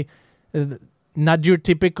probably not your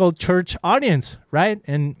typical church audience, right?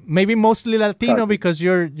 And maybe mostly Latino because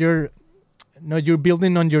you're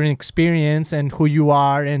building on your experience and who you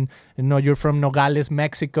are, and you're from Nogales,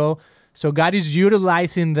 Mexico. So God is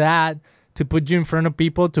utilizing that to put you in front of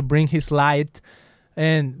people to bring His light,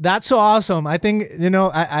 and that's so awesome. I think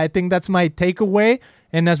I think that's my takeaway.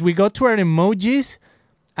 And as we go to our emojis,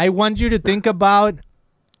 I want you to think about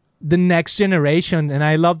the next generation. And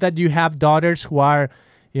I love that you have daughters who are,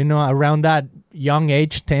 around that young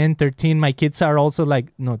age, 10, 13. My kids are also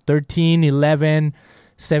 13, 11,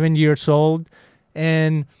 7 years old.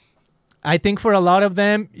 And I think for a lot of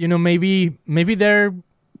them, maybe they're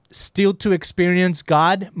still to experience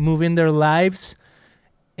God move in their lives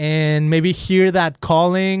and maybe hear that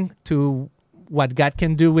calling to what God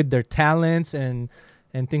can do with their talents and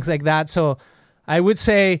things like that. So I would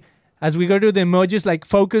say, as we go to the emojis,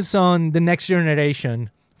 focus on the next generation,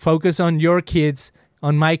 focus on your kids,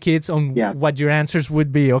 on my kids, on what your answers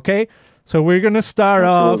would be. Okay. So we're going to start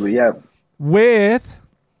off with,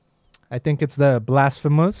 I think it's the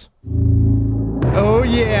blasphemous. Oh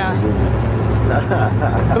yeah.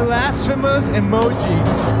 Blasphemous emoji.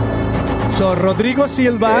 So Rodrigo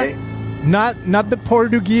Silva, not the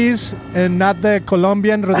Portuguese and not the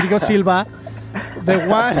Colombian Rodrigo Silva, the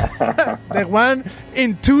one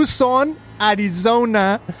in Tucson,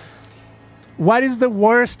 Arizona. What is the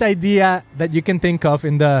worst idea that you can think of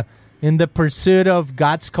in the pursuit of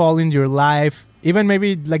God's call in your life? Even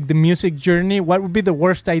maybe the music journey. What would be the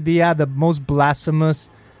worst idea, the most blasphemous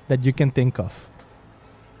that you can think of?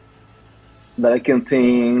 That I can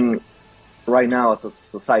think right now as a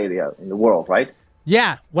society in the world, right?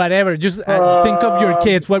 Yeah, whatever. Just think of your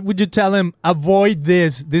kids. What would you tell them? Avoid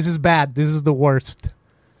this. This is bad. This is the worst.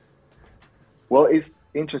 Well, it's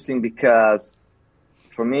interesting because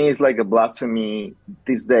for me, it's like a blasphemy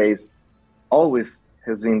these days. Always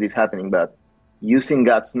has been this happening, but using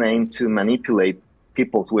God's name to manipulate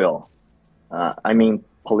people's will.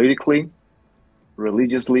 Politically,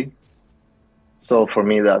 religiously. So for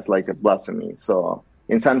me, that's like a blasphemy. So,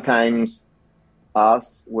 and sometimes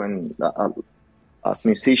us, as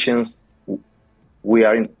musicians, who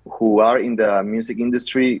are in the music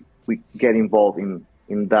industry, we get involved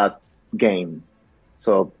in that game.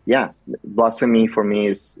 So yeah, blasphemy for me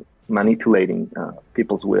is manipulating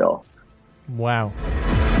people's will. Wow.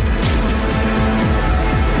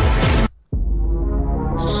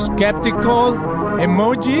 Skeptical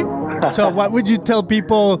emoji. So what would you tell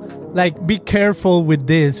people? Be careful with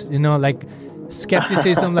this,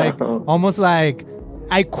 skepticism, almost I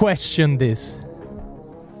question this.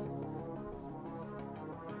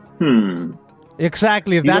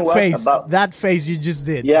 Exactly, that face you just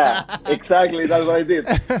did. Yeah, exactly, that's what I did.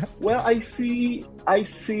 Well, I see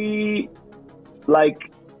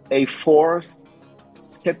a forced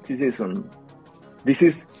skepticism.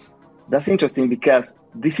 That's interesting because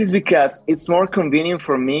it's more convenient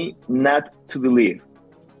for me not to believe.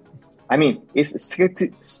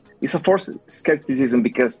 It's a forced skepticism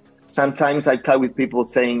because sometimes I talk with people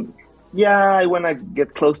saying, yeah, I want to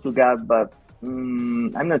get close to God, but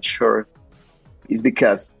I'm not sure. It's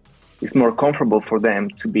because it's more comfortable for them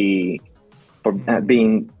to be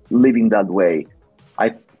living that way.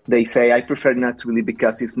 They say, I prefer not to believe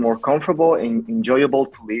because it's more comfortable and enjoyable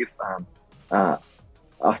to live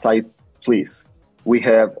as I please. We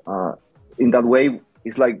have, in that way,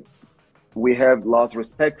 it's like we have lost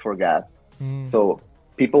respect for God. So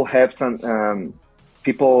people have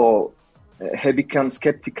become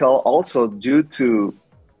skeptical also due to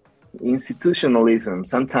institutionalism.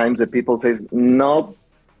 Sometimes the people say, no,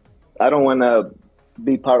 I don't want to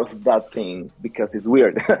be part of that thing because it's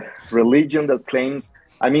weird. Religion that claims,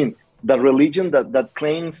 the religion that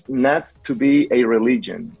claims not to be a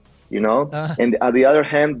religion, and on the other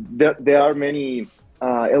hand, there are many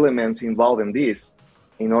elements involved in this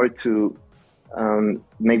in order to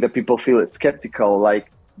make the people feel skeptical, like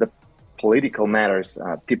the political matters.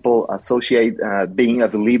 People associate being a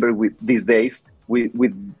believer these days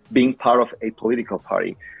with being part of a political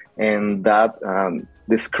party, and that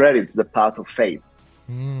discredits the path of faith.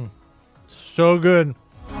 So good.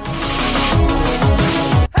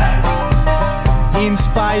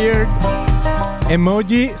 Inspired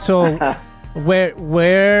emoji. So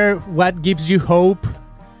what gives you hope?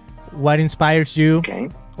 What inspires you? Okay.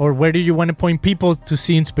 Or where do you want to point people to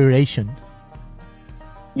see inspiration?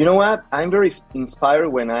 You know what? I'm very inspired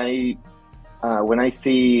when I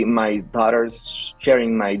see my daughters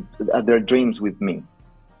sharing their dreams with me.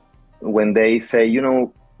 When they say,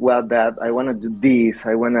 well, Dad, I want to do this.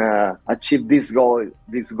 I want to achieve these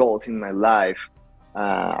goals in my life.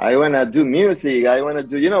 I want to do music. I want to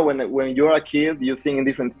do, when you're a kid, you think in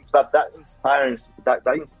different things, but that inspires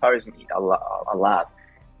me a lot.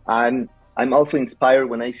 I'm also inspired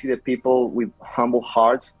when I see the people with humble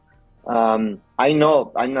hearts. I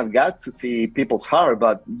know I'm not God to see people's heart,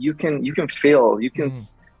 but you can feel, you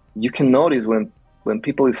can notice when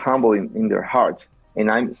people is humble in their hearts. And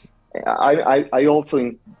I also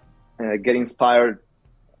get inspired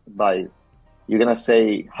by, you're gonna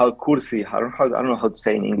say how cursi, I don't know how to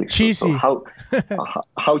say in English. Cheesy. So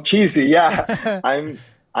how cheesy, yeah.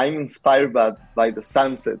 I'm inspired by the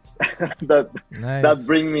sunsets that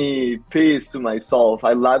bring me peace to my soul.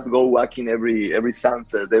 I love to go walking every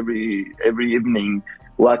sunset, every evening,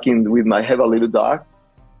 walking with my, have a little dog,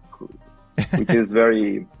 which is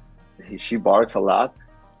she barks a lot.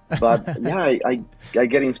 But yeah, I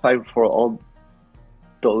get inspired for all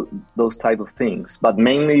those type of things. But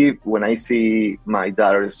mainly when I see my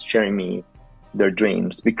daughters sharing me their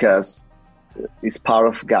dreams, because it's part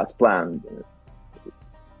of God's plan.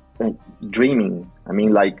 Dreaming, I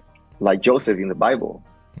mean, like Joseph in the Bible.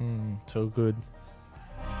 So good.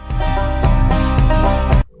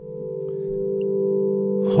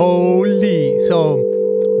 Holy. So,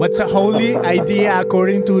 what's a holy idea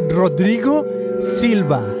according to Rodrigo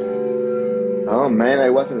Silva? Oh man,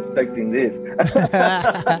 I wasn't expecting this.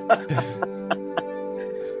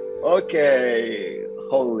 Okay,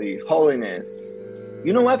 holiness.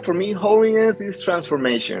 You know what? For me, holiness is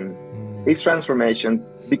transformation. It's transformation.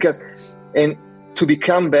 Because, and to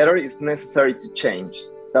become better, it's necessary to change.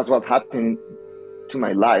 That's what happened to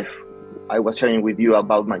my life. I was sharing with you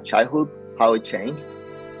about my childhood, how it changed.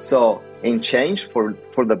 So, and change for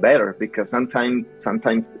the better, because sometimes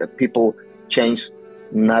people change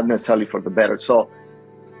not necessarily for the better. So,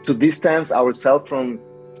 to distance ourselves from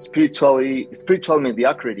spiritual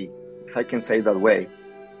mediocrity, if I can say it that way,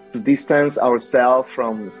 to distance ourselves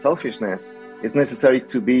from selfishness, it's necessary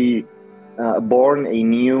to be born a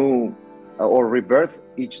new or rebirth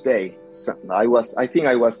each day. So I think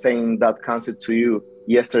I was saying that concept to you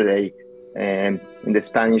yesterday in the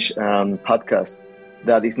Spanish podcast,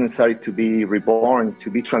 that it's necessary to be reborn, to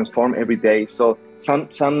be transformed every day. So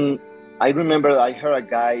I remember I heard a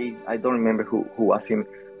guy, I don't remember who was him,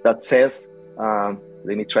 that says,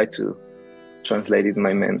 let me try to translate it in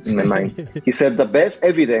my mind. He said, the best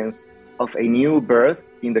evidence of a new birth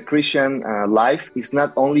in the Christian life is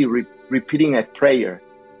not only repeating a prayer,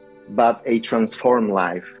 but a transformed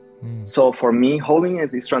life. So for me,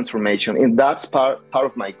 holiness is transformation, and that's part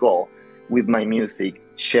of my goal with my music,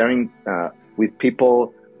 sharing with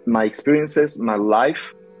people my experiences, my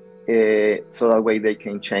life, so that way they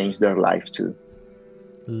can change their life too.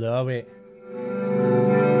 Love it.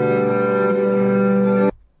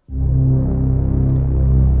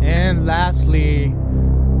 And lastly,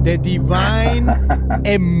 the divine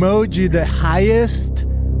emoji, the highest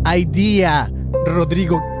idea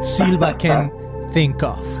Rodrigo Silva can think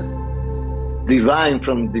of. Divine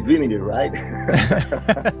from divinity, right?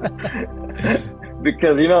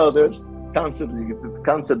 Because, there's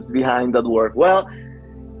concepts behind that word. Well,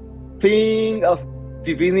 think of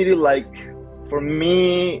divinity like, for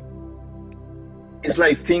me, it's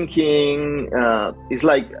like thinking, it's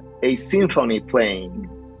like a symphony playing,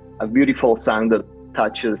 a beautiful song that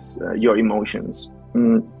touches your emotions.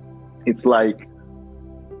 It's like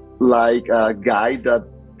a guide that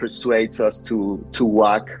persuades us to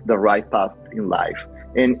walk the right path in life.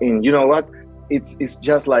 And you know what? It's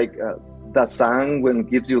just like that song when it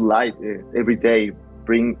gives you light every day.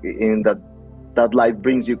 Bring in that light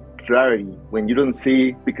brings you clarity when you don't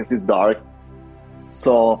see because it's dark.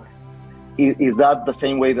 So is that the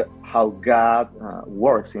same way that how God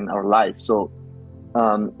works in our life? So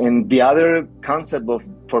and the other concept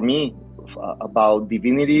for me about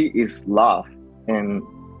divinity is love, and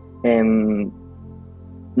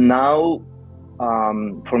now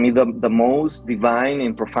for me the most divine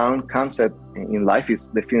and profound concept in life is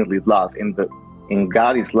definitely love, and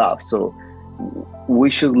God is love. So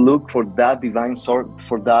we should look for that divine source,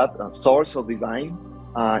 source of divine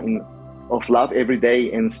of love every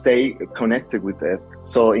day, and stay connected with it.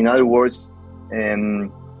 So in other words,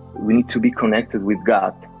 we need to be connected with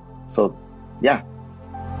God. So yeah.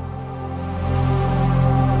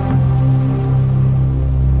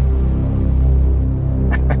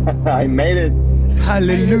 I made it.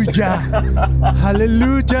 Hallelujah.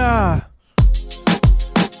 Hallelujah.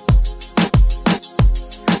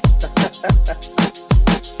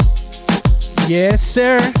 Yes,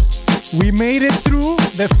 sir. We made it through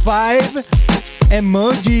the 5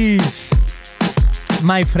 emojis.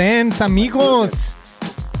 My friends, amigos,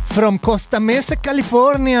 from Costa Mesa,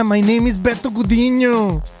 California. My name is Beto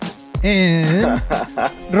Gudiño. And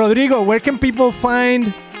Rodrigo, where can people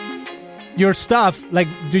find your stuff? Like,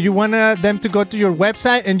 do you want them to go to your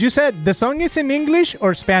website? And you said the song is in English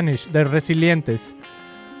or Spanish, the Resilientes?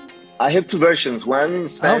 I have two versions, one in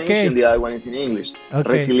Spanish and the other one is in English.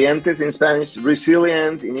 Resilientes in Spanish,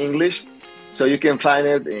 Resilient in English. So you can find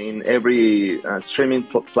it in every streaming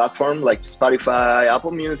platform like Spotify,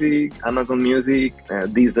 Apple Music, Amazon Music,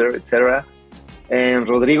 Deezer, etc. And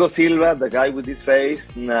Rodrigo Silva, the guy with this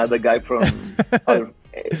face, not the guy from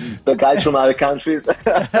the guys from other countries.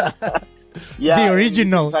 Yeah, the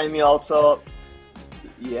original. You can find me also.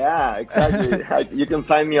 Yeah, exactly. You can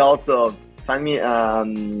find me also. Find me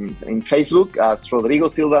in Facebook as Rodrigo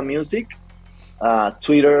Silva Music,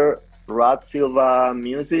 Twitter Rod Silva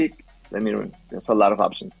Music. There's a lot of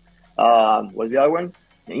options. What's the other one?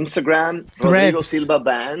 Instagram Threads. Rodrigo Silva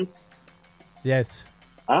Band. Yes.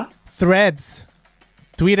 Huh? Threads.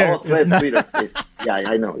 Twitter. Oh, Threads. Twitter. Yes. Yeah,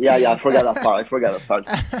 I know. Yeah, I forgot that part.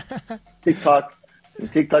 TikTok.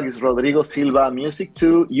 And TikTok is Rodrigo Silva Music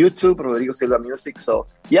too. YouTube, Rodrigo Silva Music. So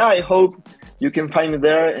yeah, I hope you can find me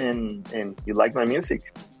there and you like my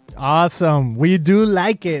music. Awesome. We do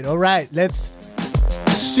like it. All right. Let's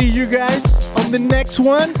see you guys on the next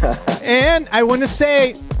one. And I want to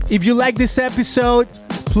say, if you like this episode,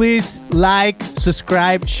 please like,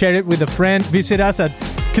 subscribe, share it with a friend. Visit us at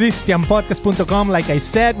christianpodcast.com. Like I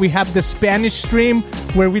said, we have the Spanish stream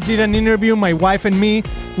where we did an interview, my wife and me,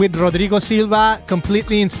 with Rodrigo Silva,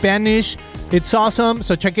 completely in Spanish. It's awesome.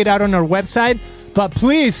 So check it out on our website. But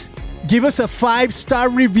please give us a 5-star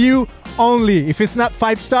review only. If it's not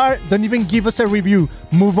 5-star, don't even give us a review.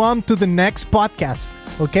 Move on to the next podcast.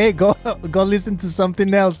 Okay, go listen to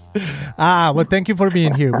something else. Well, thank you for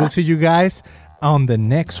being here. We'll see you guys on the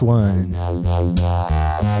next one.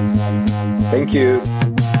 Thank you.